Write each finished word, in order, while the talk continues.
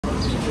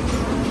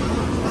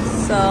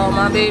So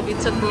my baby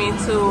took me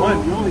to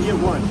one. You only get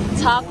one.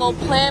 Taco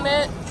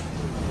Planet.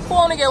 Who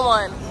only get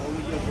one? You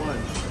only get one.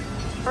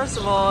 First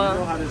of all, you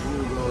know how this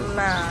rule goes.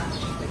 Nah.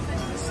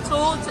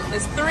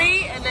 It's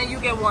three, and then you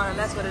get one.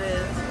 That's what it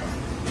is.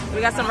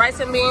 We got some rice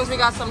and beans. We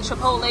got some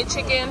Chipotle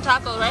chicken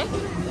taco, right?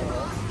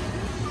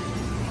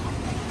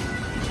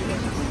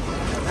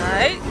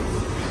 Alright.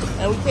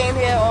 And we came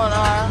here on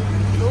our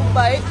new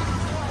bike.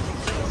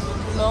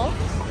 You know,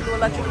 new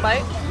electric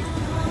bike.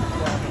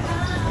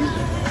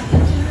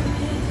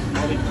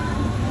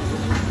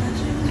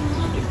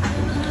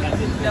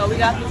 Yo, we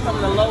got this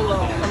from the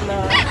Lolo. From the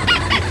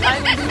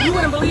you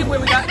wouldn't believe where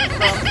we got this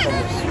from. From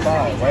the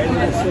spot, right in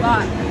the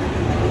spot.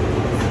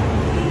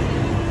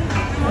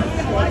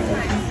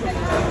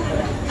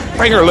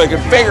 Finger licking,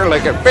 finger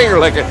licking, finger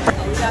licking. So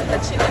we got the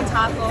chicken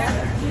taco.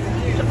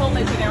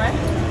 Chipotle chicken, right?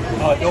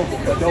 Adobo.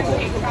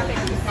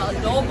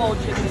 Adobo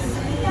chicken.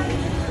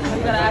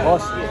 You gotta add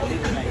lime.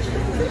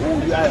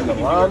 Ooh, you adding the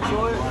lime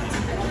to it?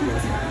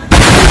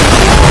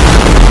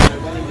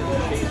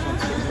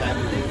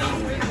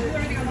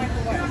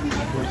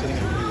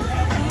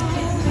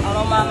 I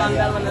don't mind my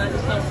melon, I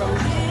just came from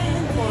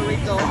Puerto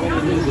Rico.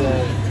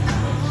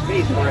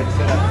 Space where it's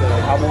set up to,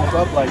 I woke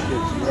up like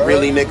this.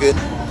 Really, nigga?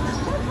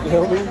 You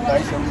know what I mean?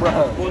 Nice and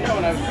brown. Well, no,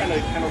 and I was trying to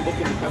kind of look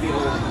in the cubby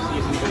holes to see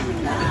if anybody would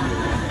use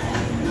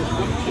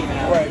it.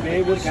 Right,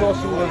 babe. What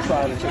sauce you gonna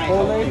try? The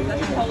Chipotle? The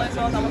Chipotle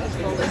sauce, I want the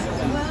Chipotle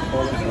sauce.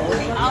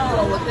 I don't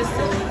know what this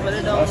is, but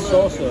it don't That's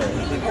look. salsa.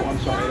 Oh, I'm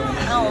sorry.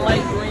 I don't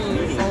like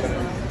green salsa.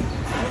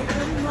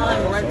 I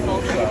like red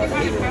salsa.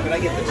 Could I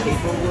get the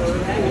takeover or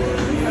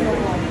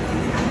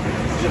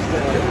just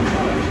the...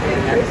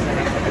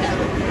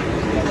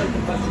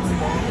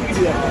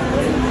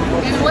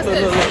 What's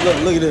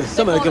this? Look at this.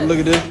 Somebody come look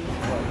at this.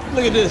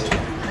 Look at this.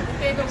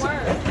 Favorite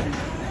word?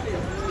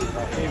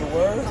 My favorite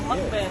word? A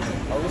mukbang.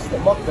 Oh, this is the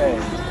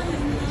mukbang.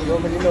 You know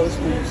this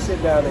when you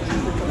sit down and eat.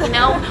 You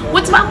know,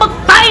 what's my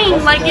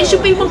mukbang? Like, it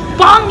should be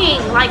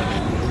mukbanging. Like, You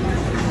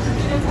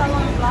didn't tell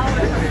on the flower.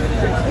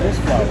 This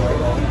flour,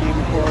 right? He gave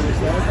me for this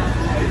stuff.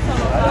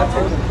 I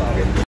told him about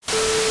it.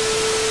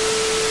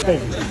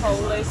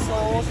 Chipotle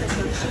sauce with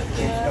the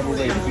chicken, with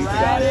the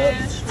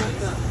radish, with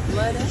the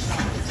lettuce.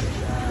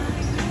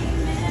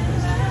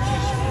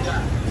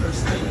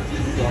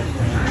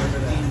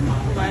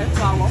 Right,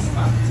 follow.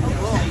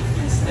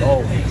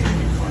 Oh.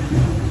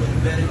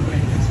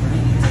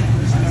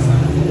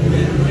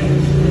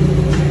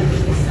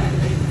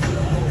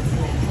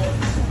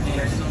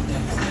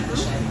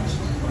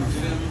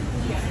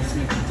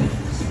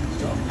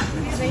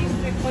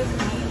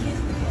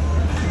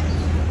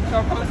 So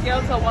from a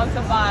scale to 1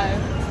 to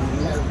 5,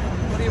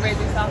 what do you rate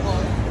these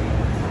tacos?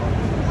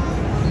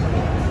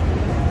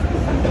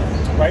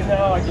 Right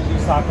now, I give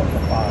these tacos a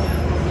 5.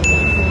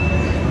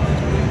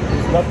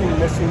 There's nothing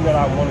missing that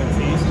I want to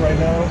taste right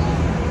now.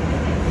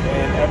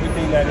 And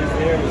everything that is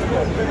there is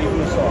good. Even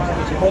the sauce.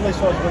 The Chipotle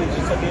sauce really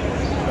just took it.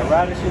 The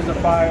radishes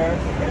are fire.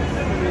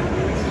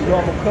 You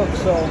know I'm a cook,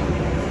 so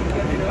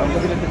I'm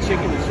looking at the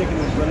chicken. The chicken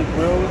is really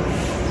grilled.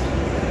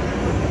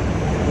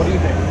 What do you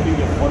think? What do you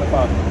give? 1 to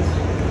 5?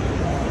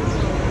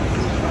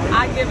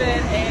 I give it a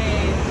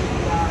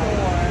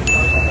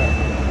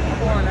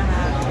 4.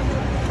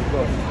 4.5.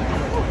 Good.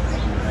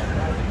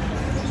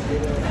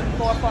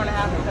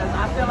 4.5 because I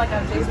feel like I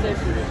tasted.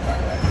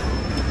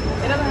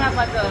 It doesn't have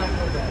like a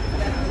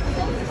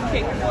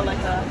kick or like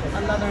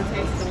another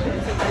taste to it.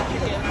 It's just like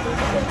chicken.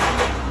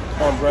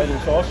 On bread and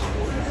sauce?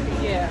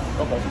 Yeah.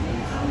 Okay.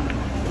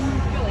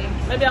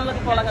 Maybe I'm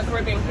looking for like a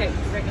Caribbean kick.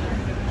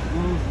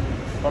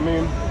 I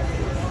mean,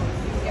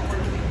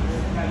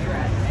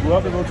 we'll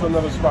have to go to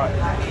another spot.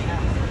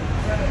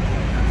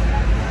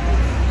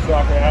 So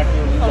I can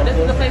actually. So this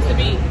is the place to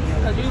be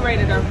because you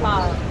rated her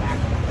 5.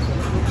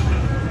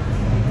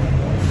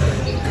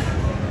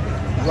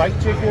 You like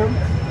chicken?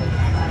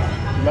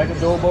 You like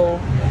adobo?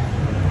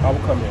 I will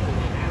come in.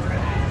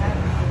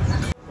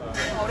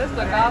 Oh, this is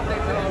the God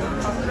thing.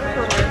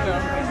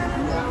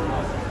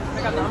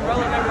 They got the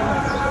umbrella and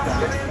everything.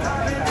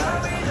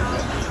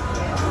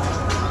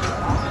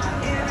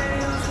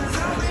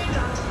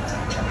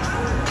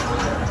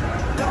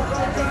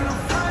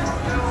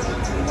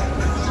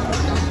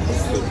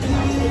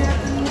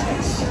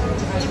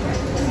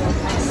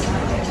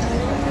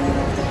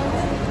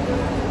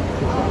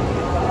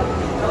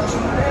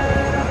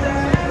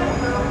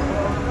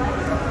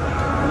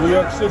 New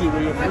York City,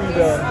 where you're free to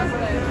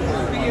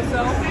Be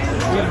yourself.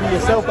 be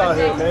yourself out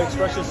here, man.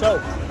 Express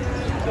yourself.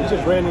 We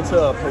just ran into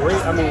a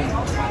parade. I mean,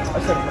 I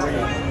said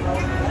parade.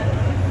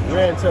 We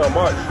ran into a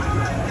march.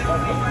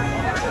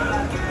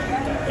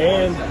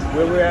 And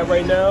where we're at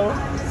right now,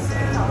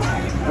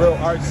 real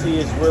artsy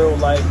is real,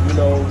 like, you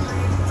know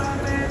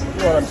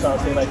what I'm trying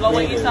to say, like Lower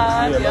creative. East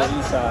Side, Yeah, yep. Lower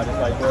East Side. It's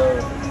like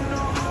real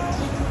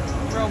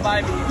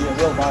vibey. Yeah,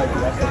 real vibey.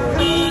 That's the word.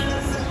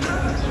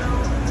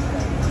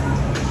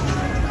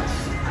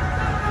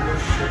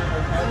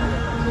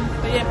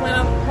 But yeah,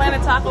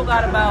 Planet Taco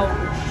got about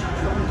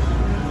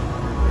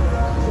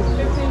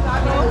 15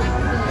 tacos.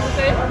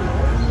 Okay.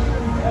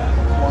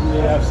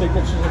 They have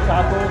signatures of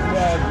tacos.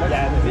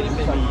 Yeah, the video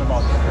made me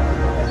about at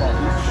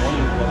least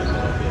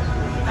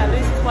 20 At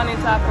least 20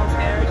 tacos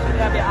here. So you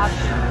have your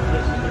options.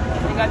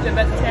 You got your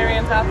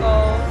vegetarian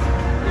tacos,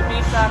 your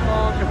beef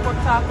tacos, your pork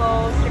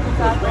tacos, chicken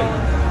tacos.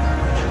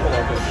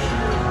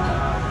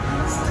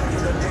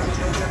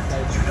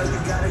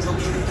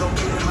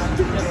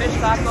 Your fish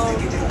tacos.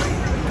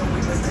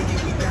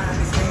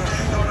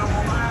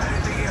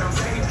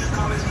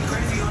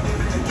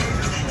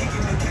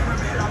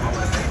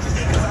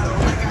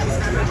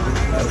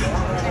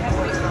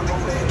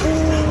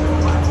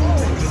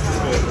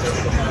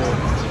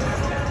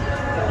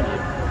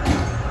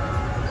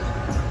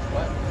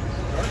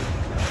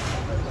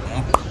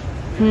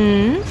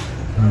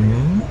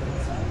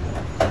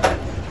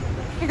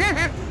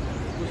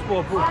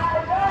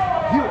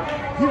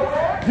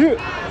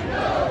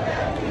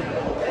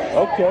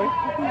 Okay.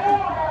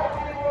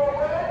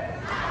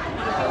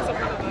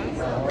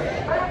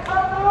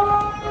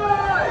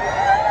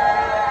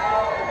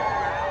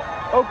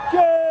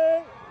 Okay.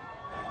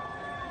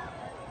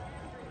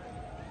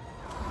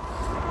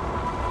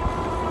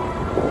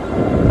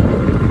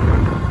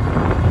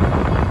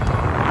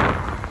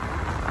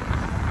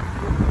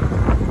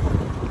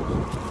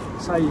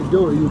 That's how you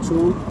do it,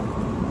 YouTube.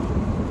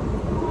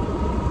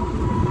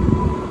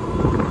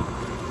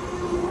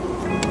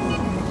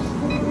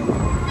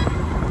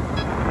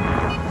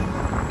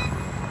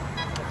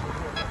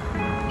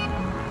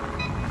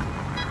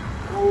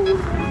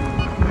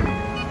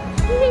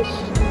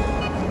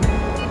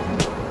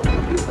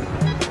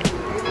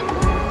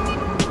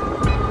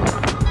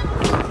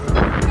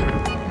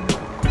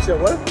 You said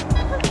what?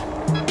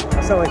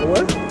 I sound like a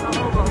what?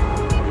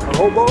 A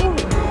hobo? What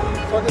the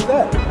fuck is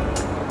that?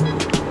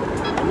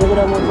 Look at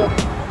that one's up.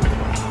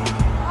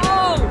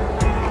 Oh!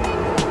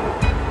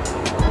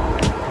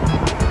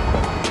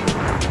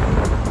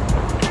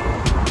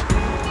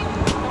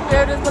 The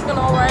beard is looking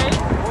alright.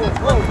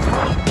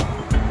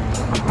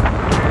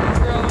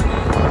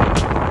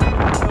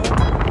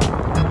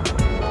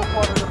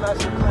 Part of the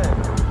master plan.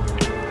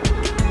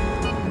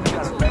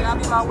 I'll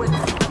be my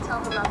witness. I tell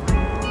him not to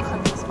cut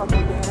this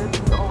fucking beard.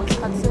 He always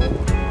cuts it.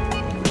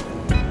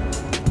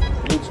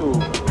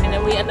 YouTube. And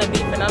then we end up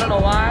beefing. I don't know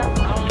why. I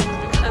don't know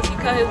because he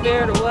cut his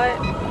beard or what.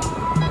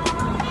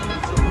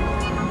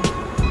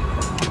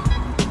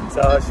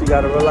 So she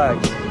gotta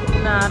relax.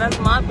 Nah, that's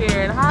my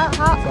beard. How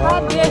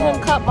dare him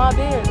cut my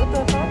beard? What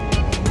the fuck?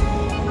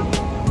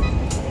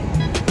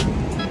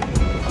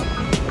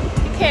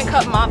 You can't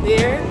cut my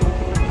beard.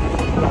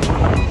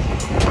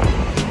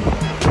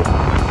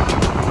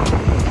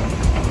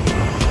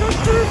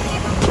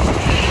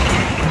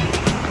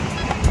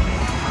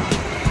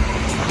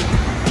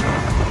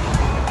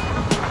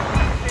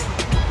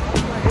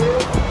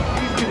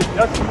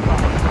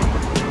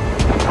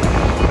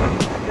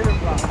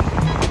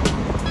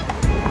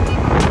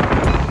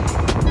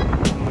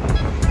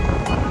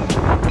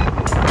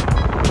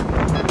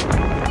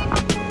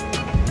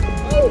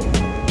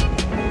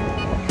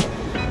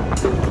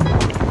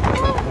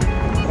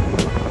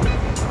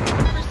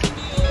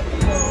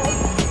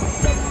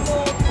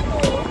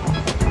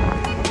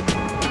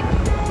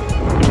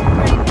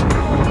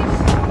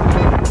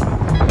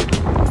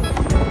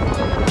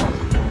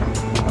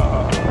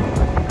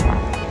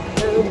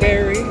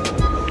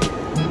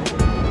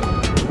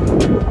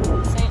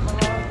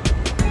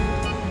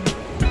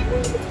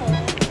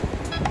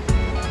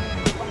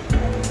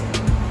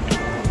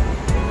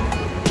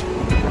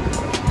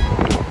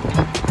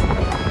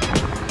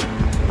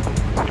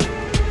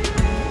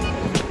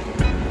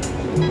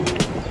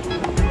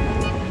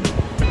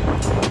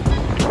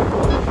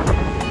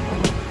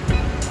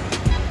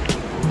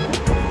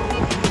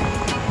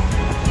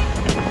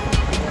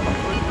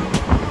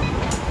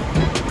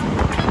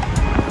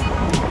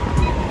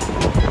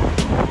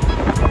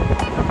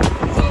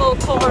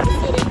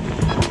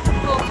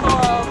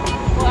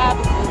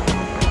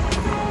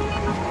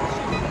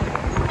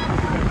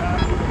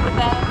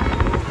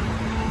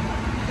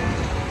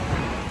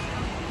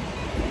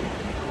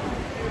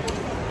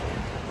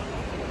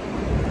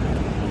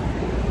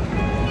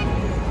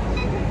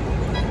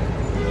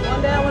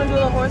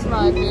 Horse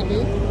ride,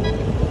 baby.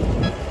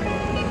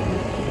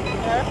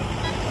 Yeah.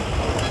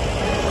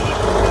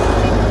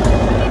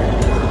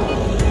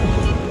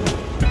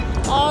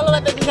 All of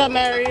the bitches got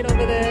married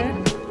over there.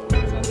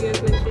 It's gonna be a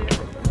good shit.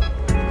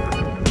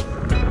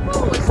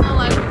 Ooh, it smells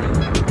like I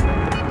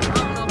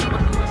don't know if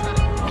I'm trying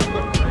to.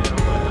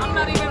 I'm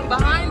not even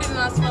behind it and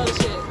I smell the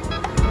shit.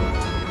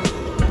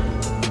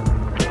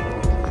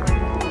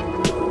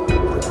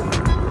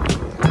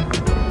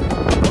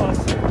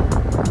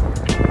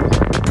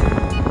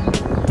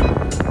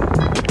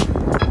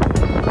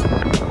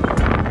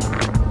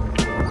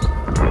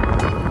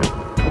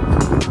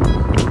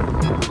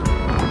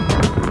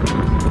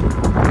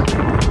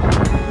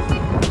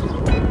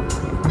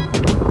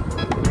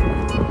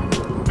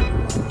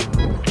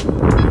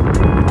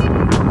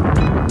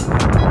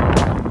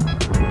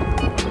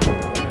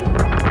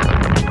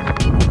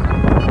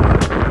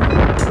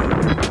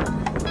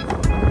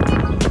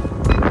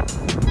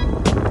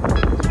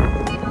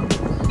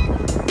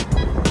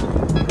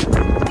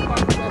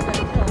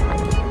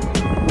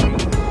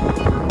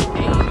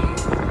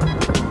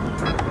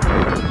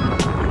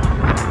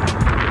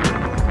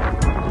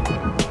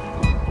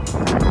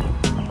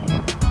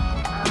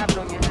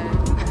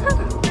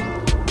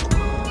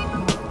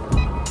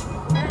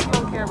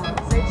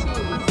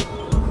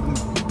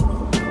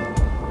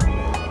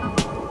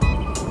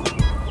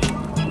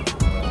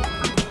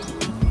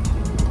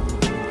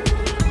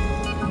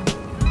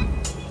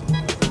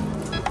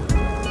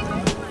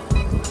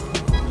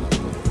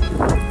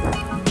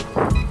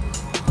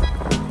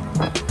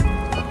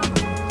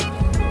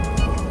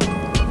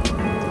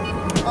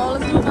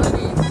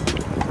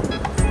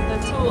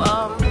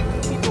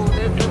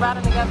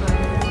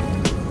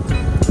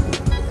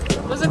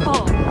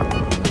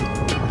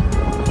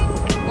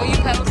 Will you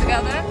pedal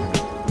together?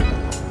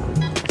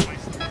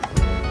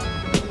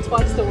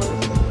 Twice the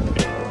weight.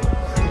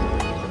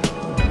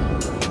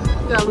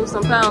 You gotta lose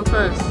some pounds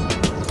first.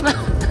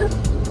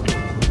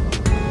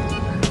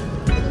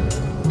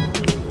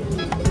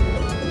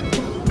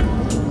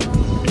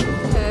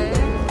 Okay,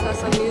 got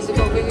some music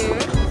over here.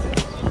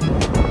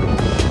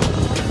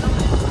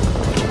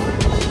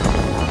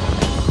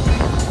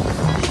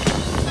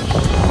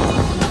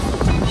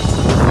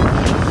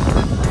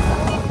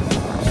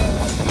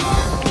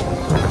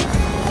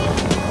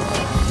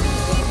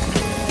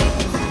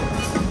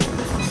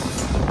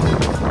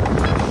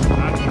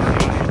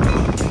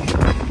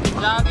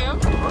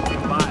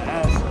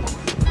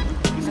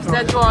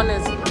 That you're on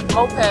this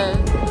moped,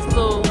 this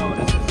little. No,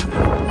 this is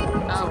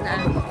Okay.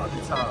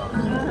 guitar.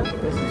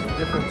 This is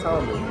different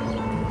timing.